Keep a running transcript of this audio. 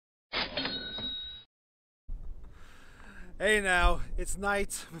Hey now, it's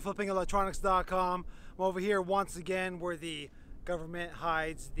night. We're flippingelectronics.com. I'm over here once again where the government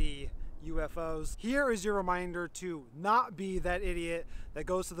hides the UFOs. Here is your reminder to not be that idiot that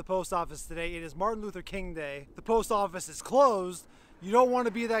goes to the post office today. It is Martin Luther King Day. The post office is closed. You don't want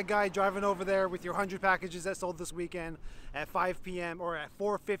to be that guy driving over there with your 100 packages that sold this weekend at 5 p.m. or at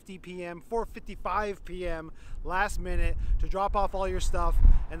 4:50 p.m., 4:55 p.m. last minute to drop off all your stuff,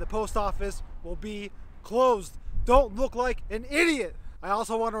 and the post office will be closed. Don't look like an idiot. I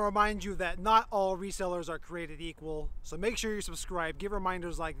also want to remind you that not all resellers are created equal, so make sure you subscribe, get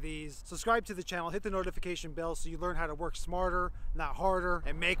reminders like these, subscribe to the channel, hit the notification bell so you learn how to work smarter, not harder,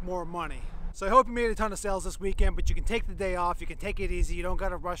 and make more money. So I hope you made a ton of sales this weekend, but you can take the day off, you can take it easy, you don't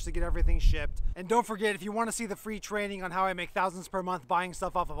gotta rush to get everything shipped. And don't forget, if you want to see the free training on how I make thousands per month buying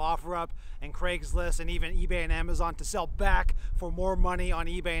stuff off of OfferUp and Craigslist and even eBay and Amazon to sell back for more money on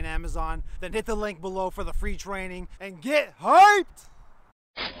eBay and Amazon, then hit the link below for the free training and get hyped!